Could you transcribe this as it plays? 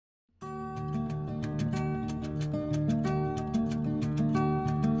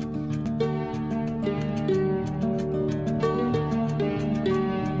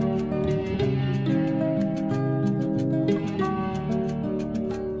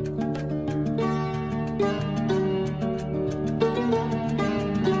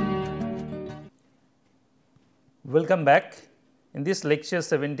Welcome back. In this lecture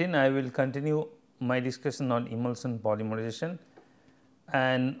 17, I will continue my discussion on emulsion polymerization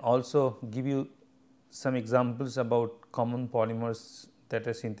and also give you some examples about common polymers that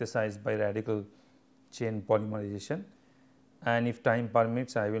are synthesized by radical chain polymerization, and if time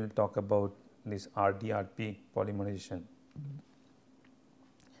permits I will talk about this RDRP polymerization.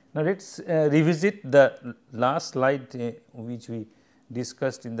 Now, let us revisit the last slide which we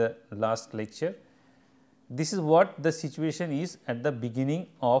discussed in the last lecture. This is what the situation is at the beginning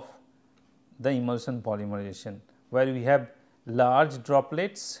of the emulsion polymerization, where we have large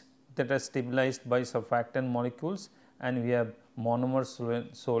droplets that are stabilized by surfactant molecules, and we have monomer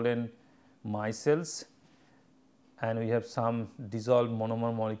Solent micelles, and we have some dissolved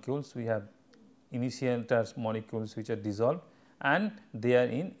monomer molecules. We have initiator molecules which are dissolved and they are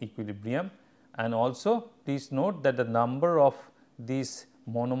in equilibrium, and also please note that the number of these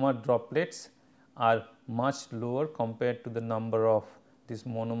monomer droplets are much lower compared to the number of these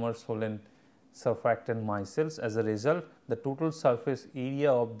monomer Solent surfactant micelles. As a result, the total surface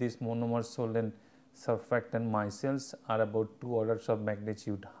area of these monomer Solent surfactant micelles are about 2 orders of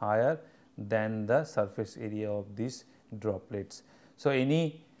magnitude higher than the surface area of these droplets. So,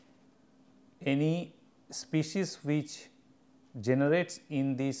 any species which generates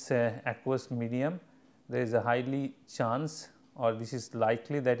in this aqueous medium, there is a highly chance, or this is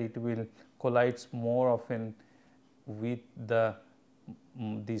likely, that it will collides more often with the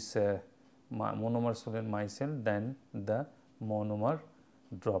this monomer Solent micelle than the monomer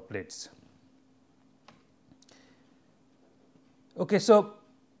droplets. Okay, so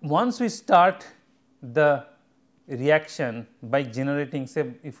once we start the reaction by generating,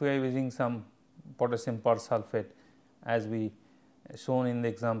 say if we are using some potassium persulfate, as we shown in the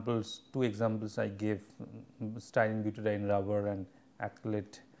examples, 2 examples I gave, styrene butadiene rubber and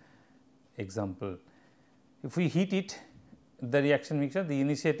acrylate example. If we heat it, the reaction mixture, the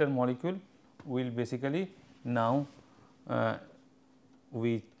initiator molecule will basically now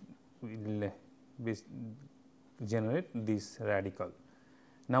we will generate this radical.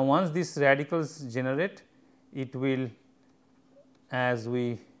 Now, once these radicals generate, it will, as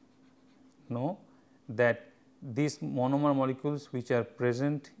we know, that these monomer molecules which are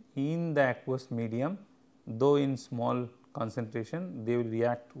present in the aqueous medium, though in small concentration, they will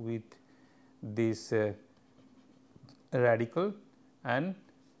react with this radical, and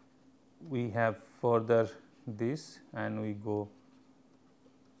we have further this, and we go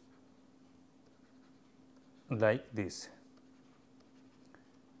like this.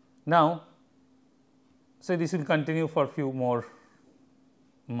 Now, so this will continue for few more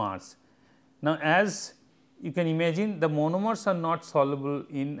Mars. Now, as you can imagine, the monomers are not soluble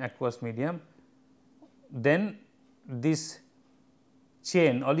in aqueous medium, then this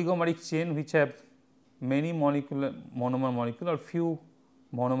chain, oligomeric chain, which have many monomer molecule or few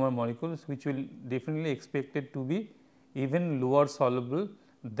monomer molecules, which will definitely expected to be even lower soluble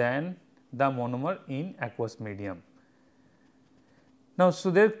than the monomer in aqueous medium. Now, so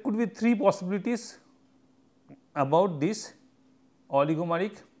there could be 3 possibilities about this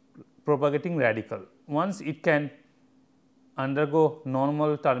oligomeric propagating radical. Once it can undergo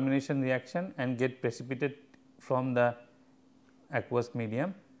normal termination reaction and get precipitated from the aqueous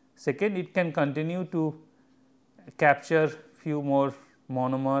medium. Second, it can continue to capture few more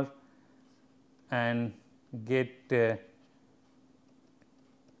monomer and get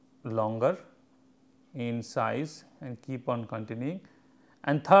longer in size and keep on continuing.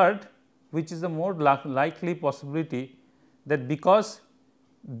 And third, which is the more likely possibility, that because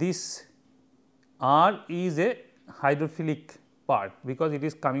this R is a hydrophilic part, because it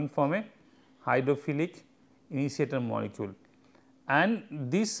is coming from a hydrophilic initiator molecule, and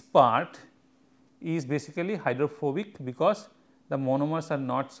this part is basically hydrophobic because the monomers are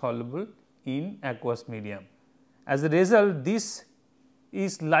not soluble in aqueous medium. As a result, this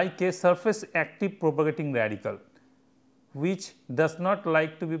is like a surface active propagating radical, which does not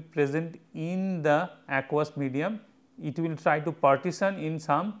like to be present in the aqueous medium. It will try to partition in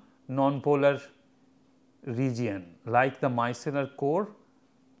some nonpolar region, like the micellar core,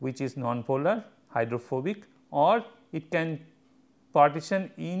 which is nonpolar hydrophobic, or it can partition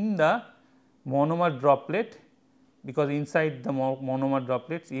in the monomer droplet, because inside the monomer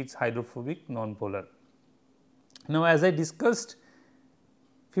droplets it is hydrophobic nonpolar. Now, as I discussed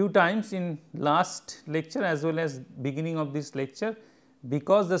few times in last lecture as well as beginning of this lecture,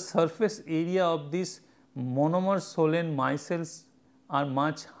 because the surface area of these monomer Solent micelles are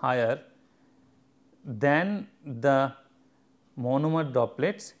much higher than the monomer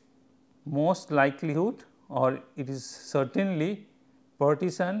droplets, most likelihood, or it is certainly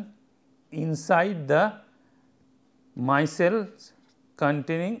partition inside the micelles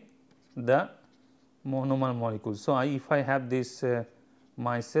containing the monomer molecule. So, if I have this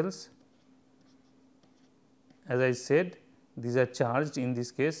micelles, as I said, these are charged. In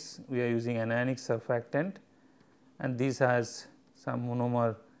this case we are using anionic surfactant, and this has some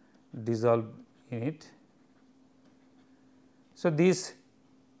monomer dissolved in it. So, this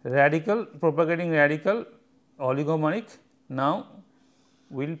radical propagating radical oligomeric now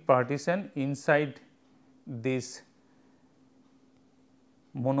will partition inside this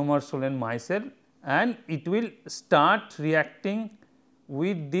monomer Solen micelle, and it will start reacting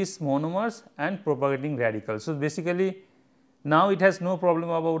with these monomers and propagating radicals. So, basically now it has no problem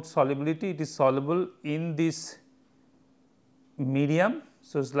about solubility, it is soluble in this medium.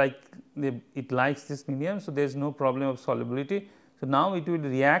 So, it is like it likes this medium. So, there is no problem of solubility. So, now it will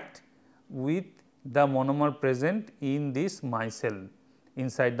react with the monomer present in this micelle,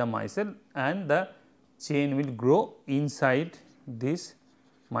 inside the micelle, and the chain will grow inside this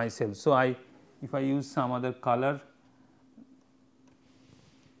micelle. So, if I use some other color,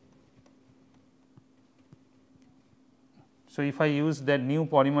 so if I use that new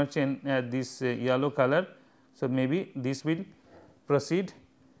polymer chain this yellow color, so maybe this will proceed,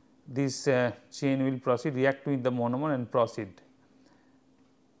 this chain will proceed, react with the monomer and proceed,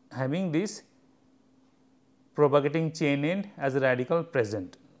 having this propagating chain end as a radical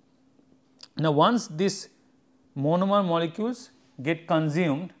present. Now, once this monomer molecules get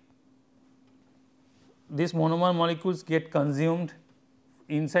consumed, these monomer molecules get consumed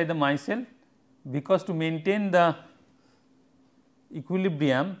inside the micelle, because to maintain the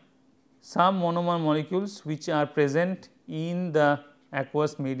equilibrium, some monomer molecules which are present in the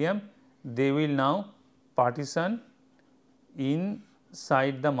aqueous medium, they will now partition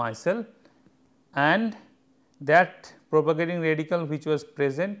inside the micelle, and that propagating radical which was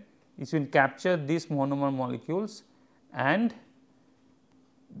present, it will capture these monomer molecules and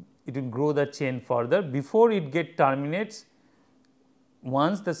it will grow the chain further before it terminates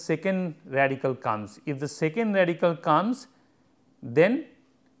once the second radical comes. If the second radical comes, then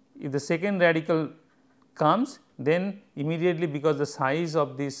then immediately, because the size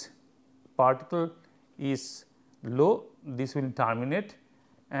of this particle is low, this will terminate,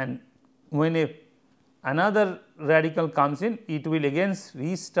 and when another radical comes in, it will again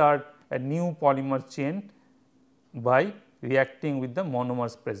restart a new polymer chain by reacting with the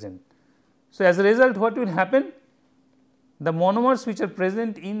monomers present. So, as a result, what will happen? The monomers which are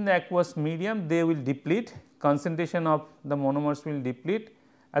present in the aqueous medium, they will deplete, concentration of the monomers will deplete.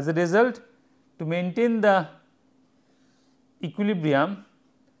 As a result, to maintain the equilibrium,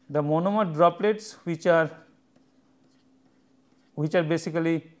 the monomer droplets which are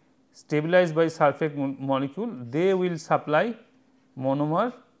basically stabilized by sulfate molecule, they will supply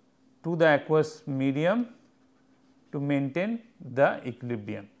monomer to the aqueous medium to maintain the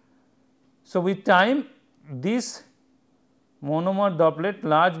equilibrium. So, with time, this monomer droplet,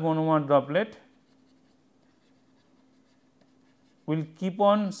 large monomer droplet, will keep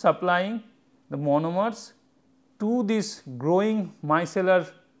on supplying the monomers to these growing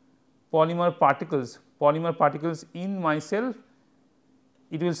micellar polymer particles in micelle.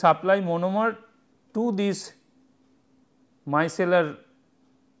 It will supply monomer to this micellar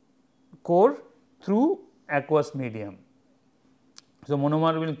core through aqueous medium. So,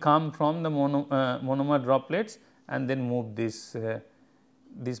 monomer will come from the monomer droplets and then move this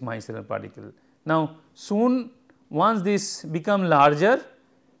micellar particle. Now, soon once this become larger,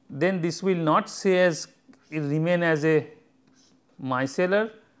 then this will not remain as a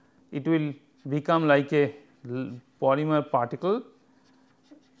micellar, it will become like a polymer particle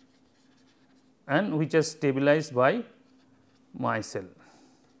and which is stabilized by micelle.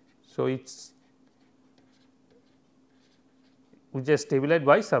 So, it is which is stabilized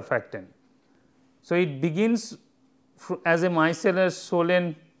by surfactant. So, it begins as a micellar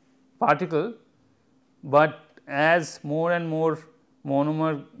Solen particle, but as more and more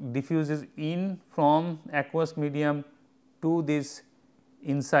monomer diffuses in from aqueous medium to this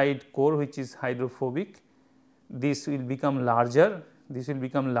inside core which is hydrophobic, this will become larger,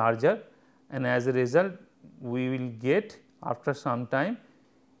 and as a result we will get after some time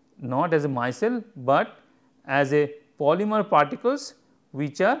not as a micelle, but as a polymer particles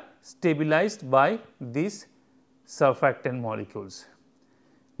which are stabilized by these surfactant molecules.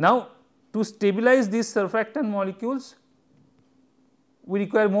 Now, to stabilize these surfactant molecules, we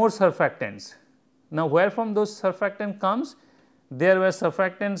require more surfactants. Now, where from those surfactant comes? There were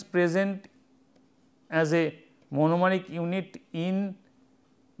surfactants present as a monomeric unit in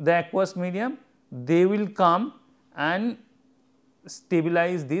the aqueous medium, they will come and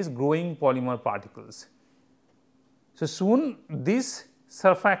stabilize these growing polymer particles. So, soon this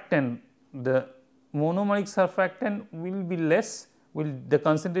surfactant, the monomeric surfactant will be less, the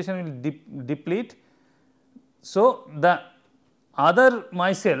concentration will deplete. So, the other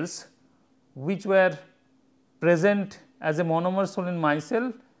micelles which were present as a monomer Solene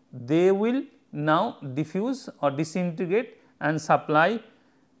micelle, they will now diffuse or disintegrate and supply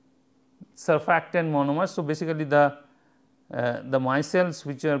surfactant monomers. So, basically the micelles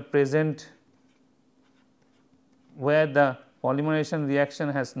which are present where the polymerization reaction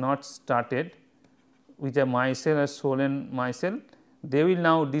has not started, which are micelle or Solene micelle, they will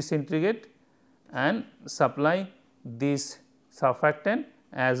now disintegrate and supply this surfactant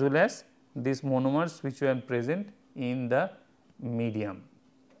as well as these monomers which were present in the medium.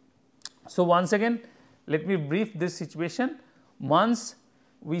 So, once again let me brief this situation. Once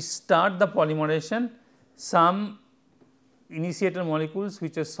we start the polymerization, some initiator molecules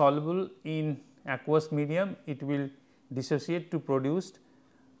which are soluble in aqueous medium, it will dissociate to produce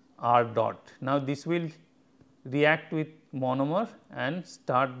R dot. Now, this will react with monomer and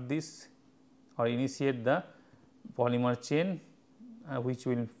start this or initiate the polymer chain, which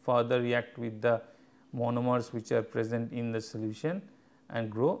will further react with the monomers which are present in the solution and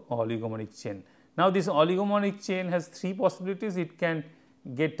grow oligomeric chain. Now, this oligomeric chain has three possibilities. It can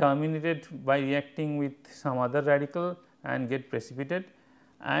get terminated by reacting with some other radical and get precipitate,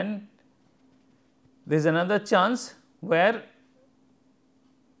 and there is another chance where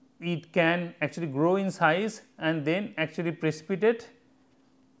it can actually grow in size and then actually precipitate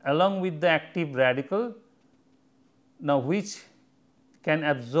along with the active radical, now which can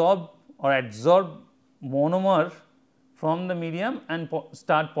absorb or adsorb monomer from the medium and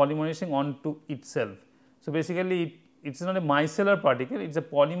start polymerizing onto itself. So, basically it is not a micellar particle, it is a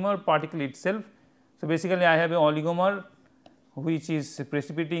polymer particle itself. So, basically I have a oligomer which is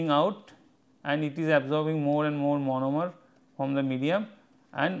precipitating out and it is absorbing more and more monomer from the medium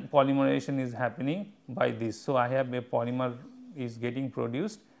and polymerization is happening by this. So, I have a polymer is getting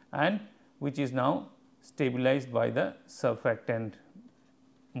produced and which is now stabilized by the surfactant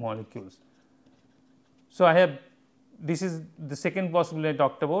molecules. So, I have this is the second possibility I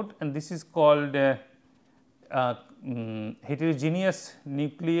talked about, and this is called heterogeneous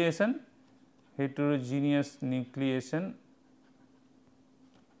nucleation. Heterogeneous nucleation.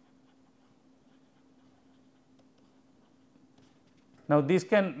 Now, this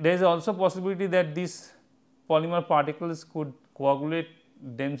can there is also possibility that these polymer particles could coagulate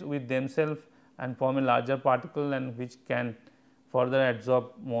with themselves and form a larger particle, and which can further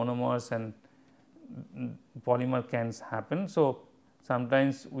absorb monomers and polymer can happen. So,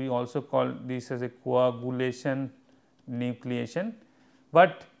 sometimes we also call this as a coagulation nucleation,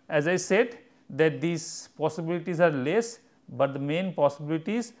 but as I said that these possibilities are less, but the main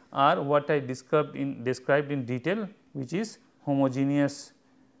possibilities are what I described in detail, which is homogeneous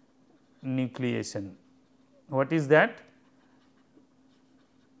nucleation. What is that?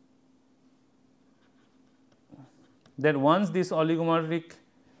 That once these oligomeric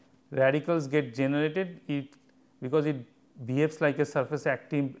radicals get generated, because it behaves like a surface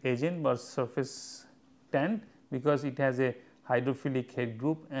active agent or surface tent, because it has a hydrophilic head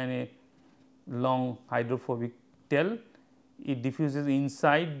group and a long hydrophobic tail, it diffuses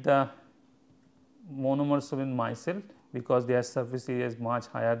inside the monomer Solene micelle, because their surface area is much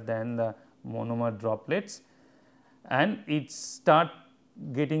higher than the monomer droplets, and it start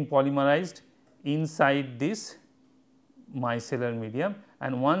getting polymerized inside this micellar medium,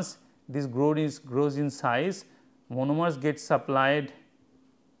 and once this grows in size, monomers get supplied,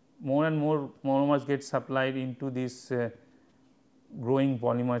 more and more monomers get supplied into this growing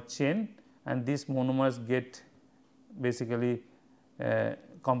polymer chain, and these monomers get basically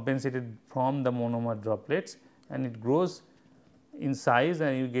compensated from the monomer droplets, and it grows in size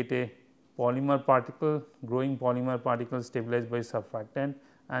and you get a polymer particle, growing polymer particle stabilized by surfactant,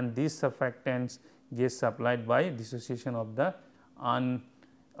 and these surfactants get supplied by dissociation of the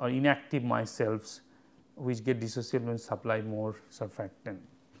or inactive micelles, which get dissociated when supply more surfactant.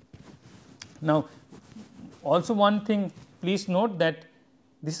 Now, also one thing, please note that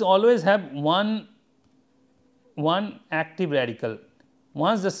this always have one active radical.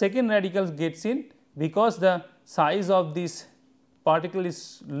 Once the second radical gets in, because the size of this particle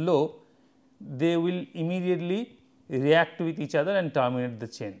is low, they will immediately react with each other and terminate the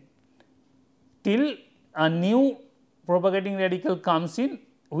chain, till a new propagating radical comes in,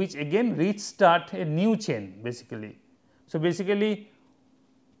 which again restart a new chain basically. So, basically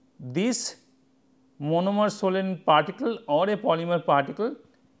this monomer Solene particle or a polymer particle,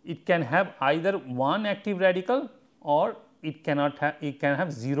 it can have either one active radical or it cannot have, it can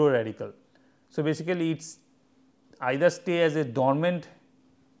have zero radical. So, basically it is either stay as a dormant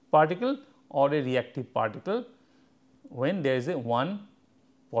particle or a reactive particle when there is a one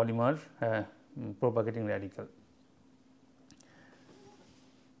polymer propagating radical.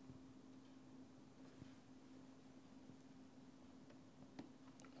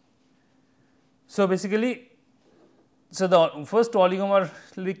 So, basically, so the first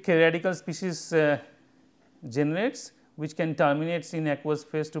oligomeric radical species generates, which can terminates in aqueous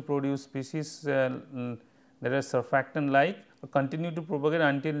phase to produce species that are surfactant like, continue to propagate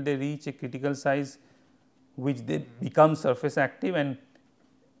until they reach a critical size, which they become surface active and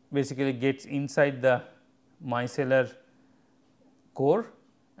basically gets inside the micellar core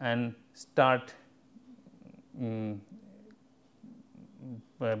and start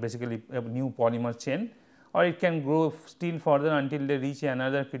basically a new polymer chain, or it can grow still further until they reach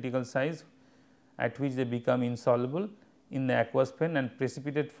another critical size at which they become insoluble in the aqueous phase and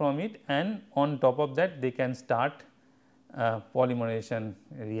precipitate from it, and on top of that they can start polymerization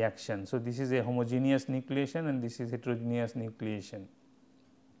reaction. So, this is a homogeneous nucleation and this is heterogeneous nucleation.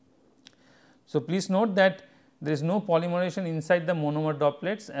 So, please note that there is no polymerization inside the monomer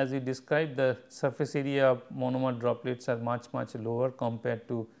droplets, as we described. The surface area of monomer droplets are much lower compared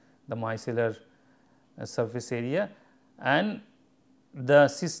to the micellar surface area, and the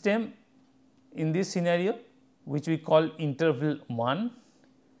system in this scenario, which we call interval 1,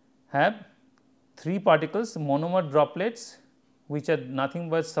 have 3 particles monomer droplets, which are nothing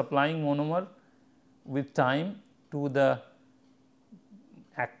but supplying monomer with time to the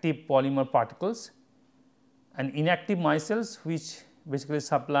active polymer particles, and inactive micelles, which basically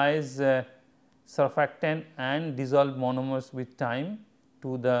supplies surfactant and dissolved monomers with time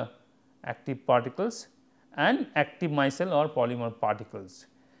to the active particles, and active micelle or polymer particles.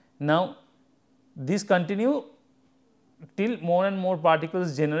 Now, this continue till more and more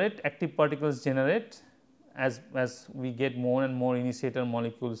particles generate, active particles generate, as we get more and more initiator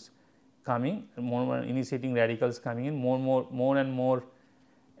molecules coming, more initiating radicals coming in, more and more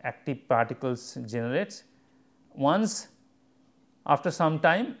active particles generates. Once after some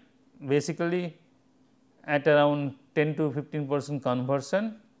time, basically at around 10 to 15%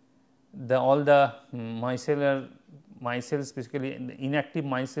 conversion, all the micellar micelles, basically the inactive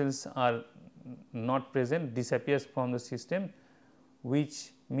micelles are not present, disappears from the system,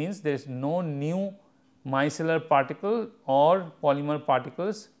 which means there is no new micellar particle or polymer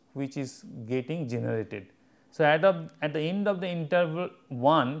particles which is getting generated. So, at the end of the interval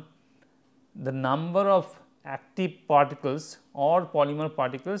 1, the number of active particles or polymer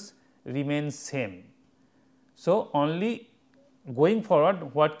particles remains same. So, only going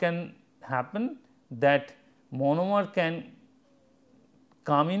forward what can happen, that monomer can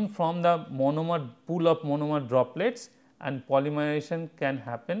come in from the monomer pool of monomer droplets and polymerization can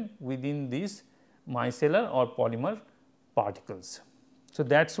happen within these micellar or polymer particles. So,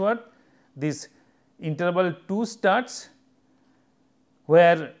 that is what this interval 2 starts,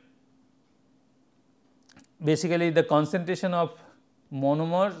 where basically the concentration of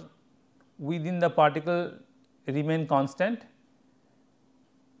monomer within the particle remain constant,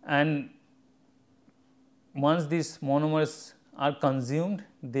 and once these monomers are consumed,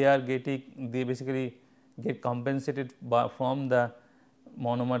 they basically get compensated from the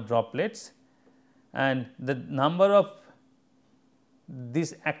monomer droplets, and the number of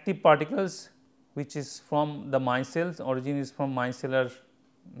these active particles, which is from the micelles, origin is from micellar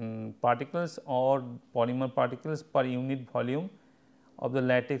particles or polymer particles per unit volume of the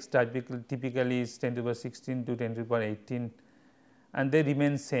latex, typically is 10 to the power 16 to 10 to the power 18, and they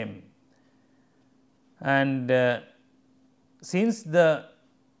remain same. And since the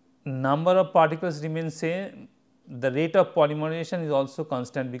number of particles remains same, the rate of polymerization is also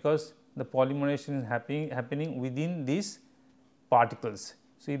constant, because the polymerization is happening within these particles.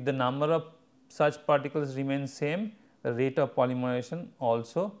 So, if the number of such particles remains same, the rate of polymerization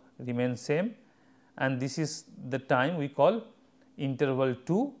also remains same, and this is the time we call interval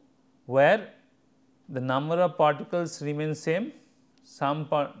 2, where the number of particles remains same, some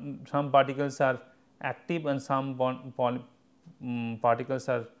particles are active and some particles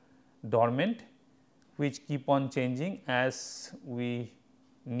are dormant, which keep on changing as we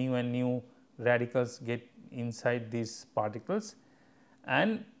new and new radicals get inside these particles,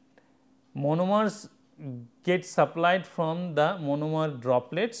 and monomers get supplied from the monomer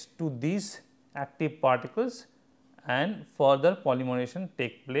droplets to these active particles, and further polymerization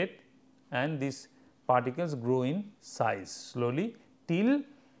take place, and these particles grow in size slowly till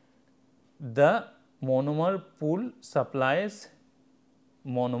the monomer pool supplies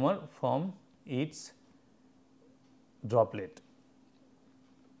monomer from its droplet.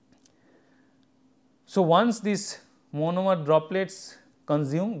 So, once this monomer droplets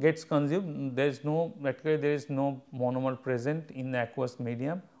gets consumed, there is no practically there is no monomer present in the aqueous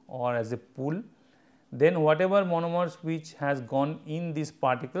medium or as a pool. Then whatever monomers which has gone in this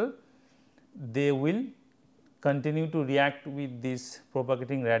particle, they will continue to react with this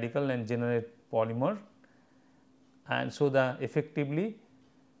propagating radical and generate polymer. And so, the effectively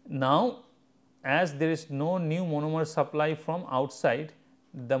now as there is no new monomer supply from outside,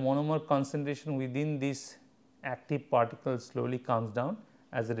 the monomer concentration within this active particle slowly comes down.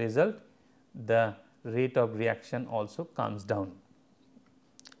 As a result, the rate of reaction also comes down.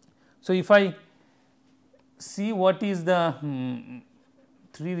 So, if I see what is the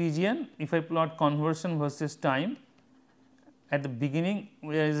 3 region, if I plot conversion versus time, at the beginning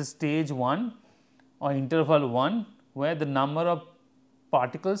there is a stage 1 or interval 1, where the number of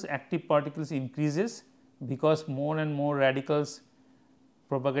particles, active particles increases, because more and more radicals,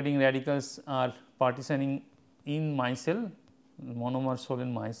 propagating radicals are partitioning in micelle, monomer sold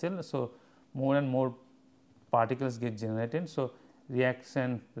in micelle. So, more and more particles get generated. So,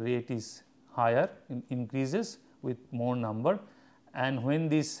 reaction rate is higher, increases with more number, and when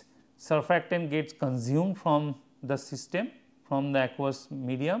this surfactant gets consumed from the system, from the aqueous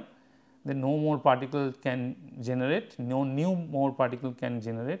medium, then no more particle can generate, no new more particle can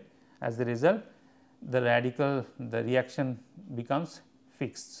generate. As a result, the radical, the reaction becomes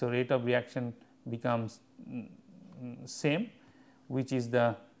fixed. So, rate of reaction becomes same, which is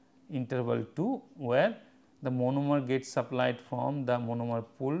the interval 2, where the monomer gets supplied from the monomer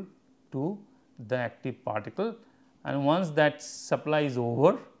pool to the active particle, and once that supply is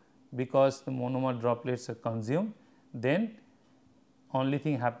over, because the monomer droplets are consumed, then only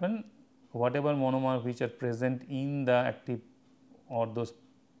thing happen, whatever monomer which are present in the active or those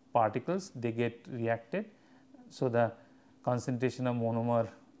particles, they get reacted. So, the concentration of monomer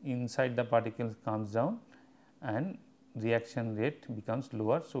inside the particles comes down and reaction rate becomes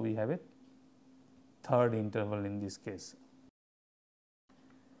lower. So, we have a third interval in this case.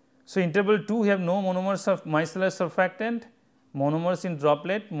 So, interval 2, we have no monomers of micellar surfactant, monomers in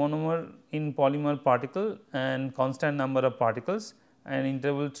droplet, monomer in polymer particle and constant number of particles, and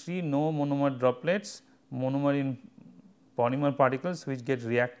interval 3, no monomer droplets, monomer in polymer particles which get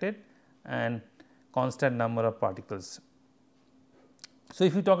reacted and constant number of particles. So,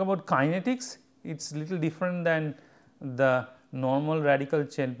 if you talk about kinetics, it is little different than the normal radical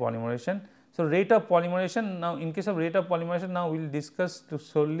chain polymerization. So, rate of polymerization, now in case of rate of polymerization, now we will discuss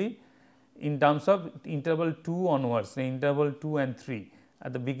solely in terms of interval 2 onwards, the interval 2 and 3.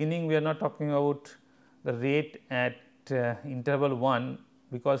 At the beginning we are not talking about the rate at interval 1,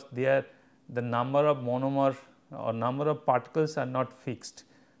 because there the number of monomer or number of particles are not fixed.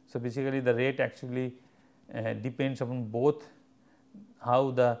 So, basically the rate actually depends upon both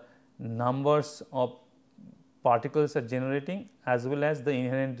how the numbers of particles are generating as well as the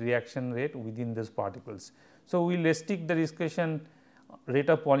inherent reaction rate within those particles. So, we will restrict the discussion rate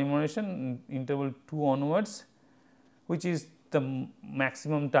of polymerization interval 2 onwards, which is the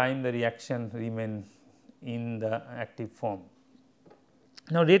maximum time the reaction remain in the active form.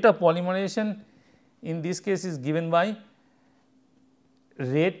 Now, rate of polymerization in this case is given by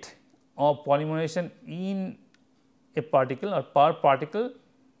rate of polymerization in a particle or per particle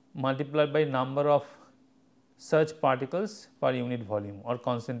multiplied by number of such particles per unit volume or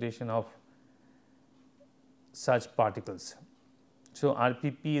concentration of such particles. So,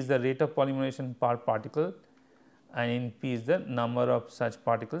 RPP is the rate of polymerization per particle and NP is the number of such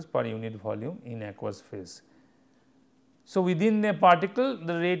particles per unit volume in aqueous phase. So, within a particle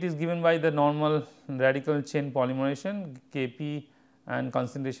the rate is given by the normal radical chain polymerization Kp and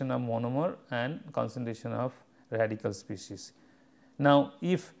concentration of monomer and concentration of radical species. Now,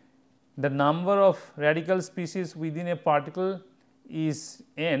 if the number of radical species within a particle is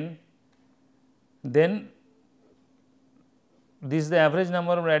n, then this is the average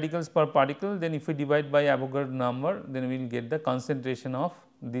number of radicals per particle, then if we divide by Avogadro number, then we will get the concentration of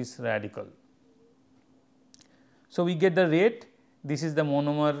this radical. So, we get the rate, this is the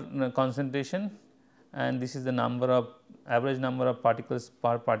monomer concentration and this is the number of average number of particles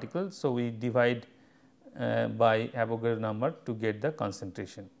per particle. So, we divide by Avogadro number to get the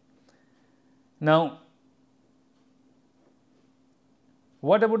concentration. Now,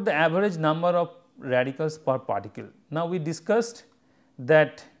 what about the average number of radicals per particle? Now, we discussed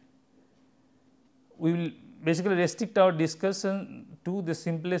that we will basically restrict our discussion to the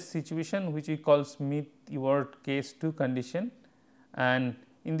simplest situation, which we call Smith-Ewart case 2 condition, and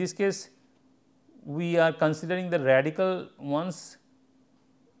in this case we are considering the radical once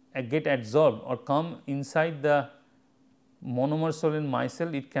get adsorbed or come inside the monomer sold in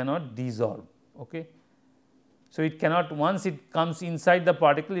micelle, it cannot dissolve. Okay. So, it cannot, once it comes inside the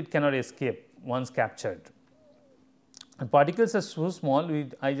particle, it cannot escape once captured. And particles are so small,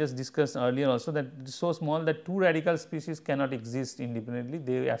 I just discussed earlier also that it is so small that two radical species cannot exist independently.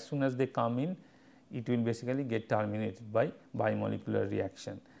 They, as soon as they come in, it will basically get terminated by bimolecular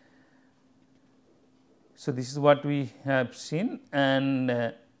reaction. So, this is what we have seen,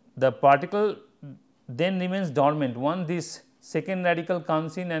 and the particle then remains dormant. Once this second radical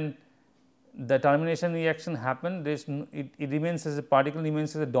comes in and the termination reaction happen, it remains as a particle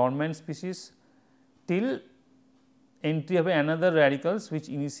remains as a dormant species till entry of another radicals which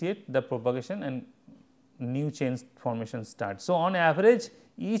initiate the propagation and new chain formation starts. So, on average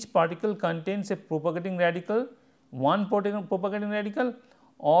each particle contains a propagating radical, one propagating radical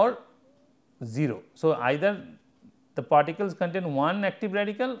or 0. So, either the particles contain one active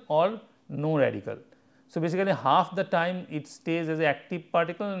radical or no radical. So, basically half the time it stays as an active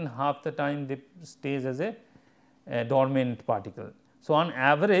particle and half the time it stays as a dormant particle. So, on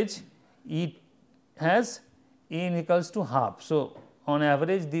average it has n equals to half. So, on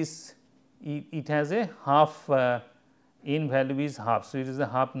average this it has a half n value is half. So, it is the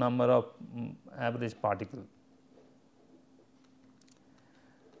half number of average particle.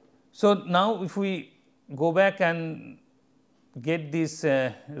 So, now if we go back and get this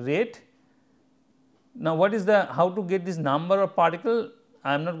rate, now what is the, how to get this number of particle?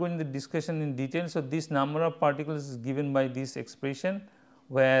 I am not going to the discussion in detail. So, this number of particles is given by this expression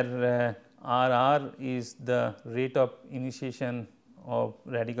where RR is the rate of initiation of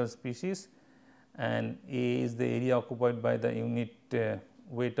radical species and A is the area occupied by the unit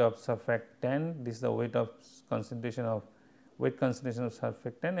weight of surfactant. This is the weight of concentration of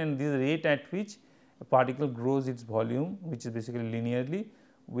surfactant, and this is the rate at which a particle grows its volume, which is basically linearly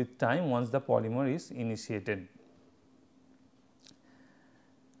with time once the polymer is initiated.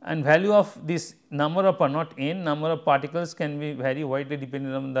 And value of this number of, not n, number of particles can be vary widely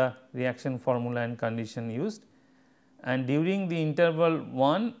depending on the reaction formula and condition used. And during the interval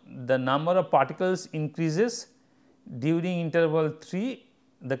 1, the number of particles increases. During interval 3,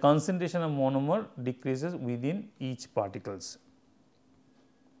 the concentration of monomer decreases within each particles.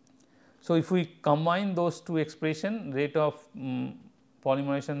 So, if we combine those two expression, rate of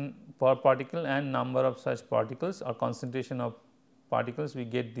polymerization per particle and number of such particles or concentration of particles, we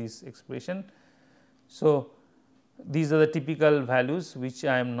get this expression. So, these are the typical values which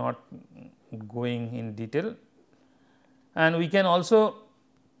I am not going in detail, and we can also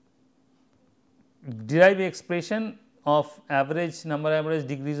derive expression of average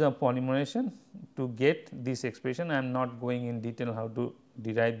degrees of polymerization to get this expression. I am not going in detail how to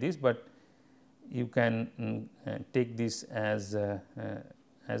derive this, but you can take this as a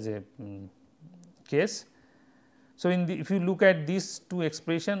case. So, if you look at these two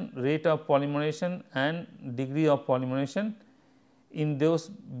expression, rate of polymerization and degree of polymerization, in those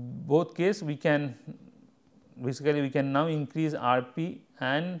both case we can basically we can now increase RP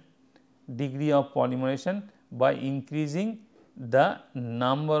and degree of polymerization by increasing the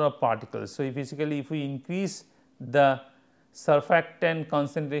number of particles. So, if we increase the surfactant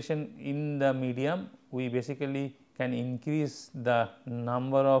concentration in the medium, we basically can increase the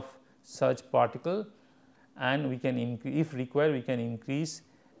number of such particle, and we can increase, if required, we can increase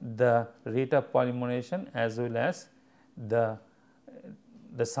the rate of polymerization as well as the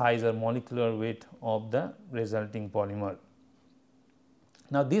size or molecular weight of the resulting polymer.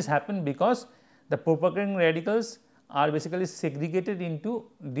 Now, this happened because the propagating radicals are basically segregated into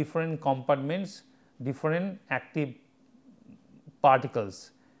different compartments, different active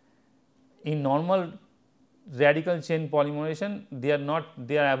particles. In normal radical chain polymerization, they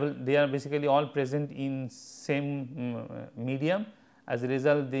are basically all present in same medium. As a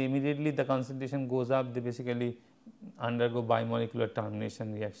result, immediately the concentration goes up, they basically undergo bimolecular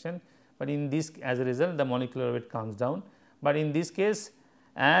termination reaction, but in this, as a result, the molecular weight comes down. But in this case,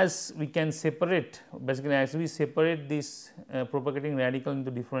 as we can separate, basically as we separate this propagating radical into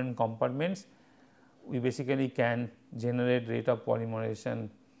different compartments, we basically can generate rate of polymerization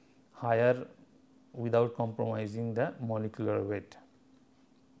higher without compromising the molecular weight.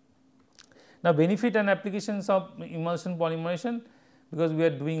 Now, benefit and applications of emulsion polymerization, because we are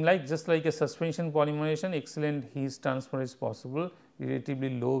doing just like a suspension polymerization, excellent heat transfer is possible,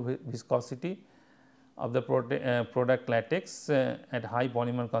 relatively low viscosity of the product latex at high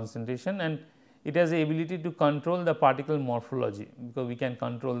polymer concentration, and it has the ability to control the particle morphology, because we can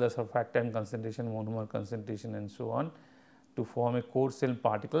control the surfactant concentration, monomer concentration and so on to form a core shell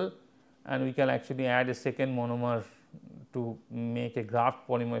particle, and we can actually add a second monomer to make a graft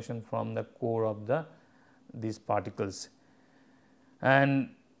polymerization from the core of these particles. And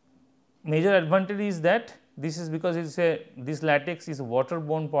major advantage is that this is because it is this latex is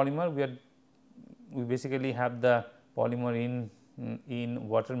waterborne polymer. We basically have the polymer in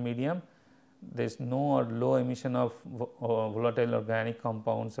water medium. There is no or low emission of volatile organic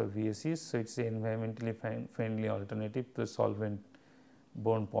compounds or VOCs. So, it is an environmentally friendly alternative to solvent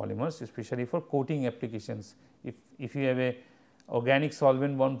borne polymers, especially for coating applications. If you have a organic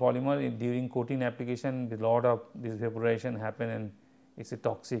solvent borne polymer during coating application, a lot of this vaporization happen and it is a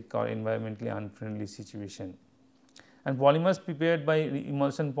toxic or environmentally unfriendly situation. And polymers prepared by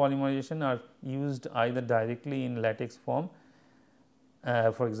emulsion polymerization are used either directly in latex form,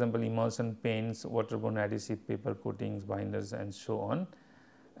 for example, emulsion paints, waterborne adhesive, paper coatings, binders and so on.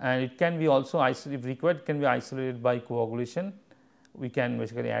 And it can be also isolated, if required, can be isolated by coagulation. We can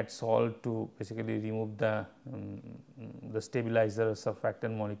basically add salt to basically remove the stabilizer or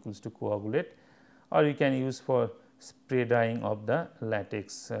surfactant molecules to coagulate, or we can use for spray drying of the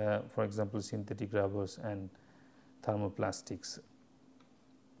latex, for example, synthetic rubbers and thermoplastics.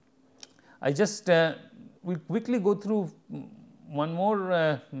 I just will quickly go through one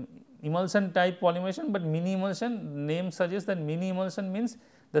more emulsion type polymerization, but mini emulsion. Name suggests that mini emulsion means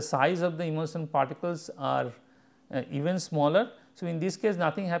the size of the emulsion particles are even smaller. So, in this case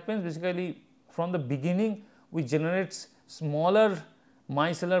nothing happens, basically from the beginning we generate smaller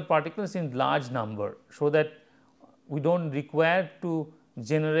micellar particles in large number, so that we do not require to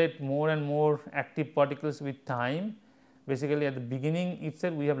generate more and more active particles with time. Basically at the beginning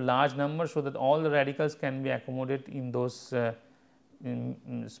itself we have large numbers, so that all the radicals can be accommodated in those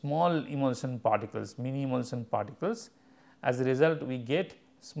in small emulsion particles, mini emulsion particles. As a result we get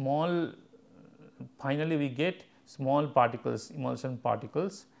small, finally we get small particles, emulsion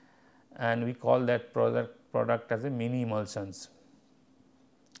particles, and we call that product as a mini emulsions.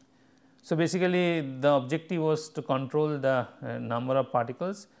 So, basically the objective was to control the number of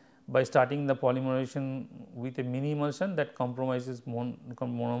particles by starting the polymerization with a mini emulsion that compromises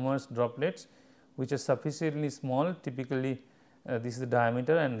monomers droplets, which are sufficiently small, typically this is the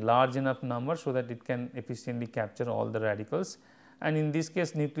diameter, and large enough number so that it can efficiently capture all the radicals. And in this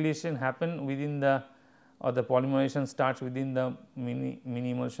case nucleation happen within the, or the polymerization starts within the mini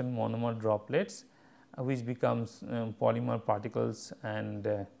emulsion monomer droplets, which becomes polymer particles, and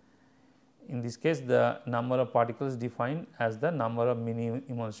in this case the number of particles defined as the number of mini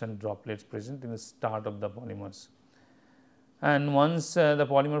emulsion droplets present in the start of the polymers. And once the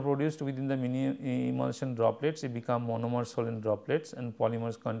polymer produced within the mini emulsion droplets, it become monomer solvent droplets, and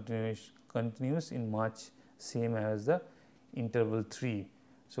polymers continues in much same as the interval 3.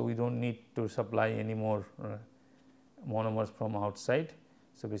 So, we do not need to supply any more monomers from outside.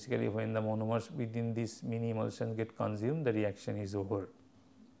 So, basically when the monomers within this mini emulsion get consumed, the reaction is over.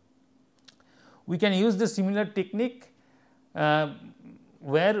 We can use the similar technique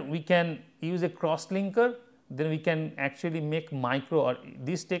where we can use a cross linker, then we can actually make micro, or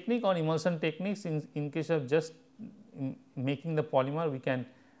this technique or emulsion techniques in case of just making the polymer, we can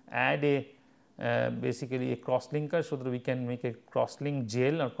add a basically a cross linker, so that we can make a cross link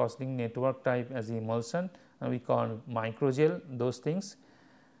gel or cross link network type as emulsion, and we call microgel those things.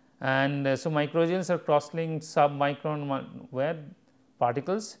 And so, microgels are cross linked submicron where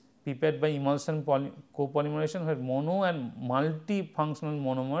particles prepared by emulsion copolymerization, where mono and multifunctional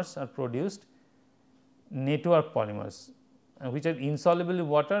monomers are produced, network polymers which are insoluble in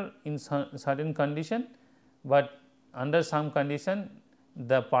water in certain condition, but under some condition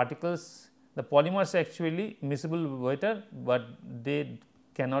the particles, the polymers actually miscible water, but they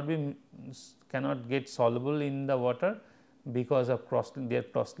cannot get soluble in the water because of their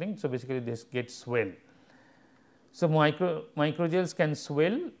cross link. So, basically this gets swell. So, microgels can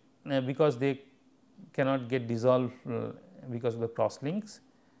swell because they cannot get dissolved because of the cross links,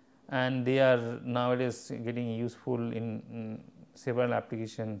 and they are nowadays getting useful in several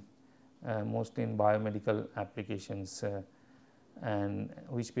applications, mostly in biomedical applications, and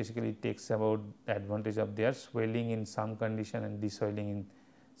which basically takes about the advantage of their swelling in some condition and desoiling in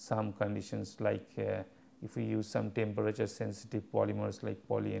some conditions, like if we use some temperature sensitive polymers like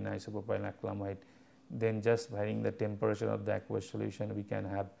poly N isopropyl acrylamide, then just varying the temperature of the aqueous solution, we can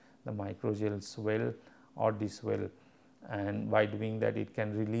have the microgel swell or deswell, and by doing that it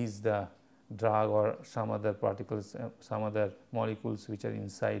can release the drug or some other particles, some other molecules which are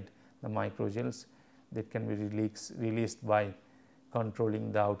inside the microgels that can be released by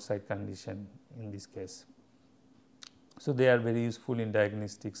controlling the outside condition in this case. So, they are very useful in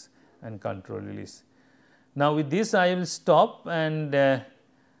diagnostics and control release. Now, with this I will stop, and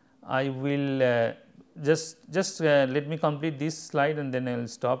I will just let me complete this slide and then I will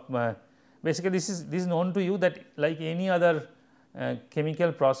stop. Basically, this is known to you that like any other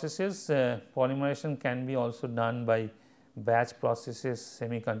chemical processes, polymerization can be also done by batch processes,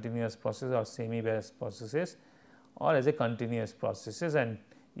 semi-continuous process or semi-batch processes, or as a continuous processes, and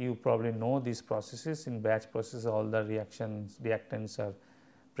you probably know these processes. In batch process all the reactants are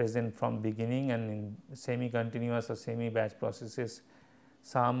present from beginning, and in semi-continuous or semi-batch processes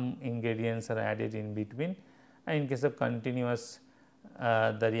some ingredients are added in between, and in case of continuous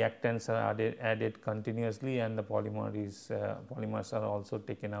the reactants are added continuously, and the polymers are also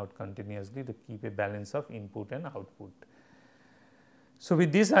taken out continuously to keep a balance of input and output. So,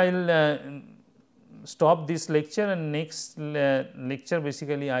 with this I will stop this lecture, and next lecture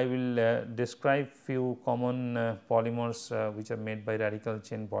basically I will describe few common polymers which are made by radical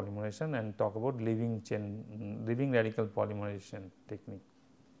chain polymerization, and talk about living radical polymerization technique.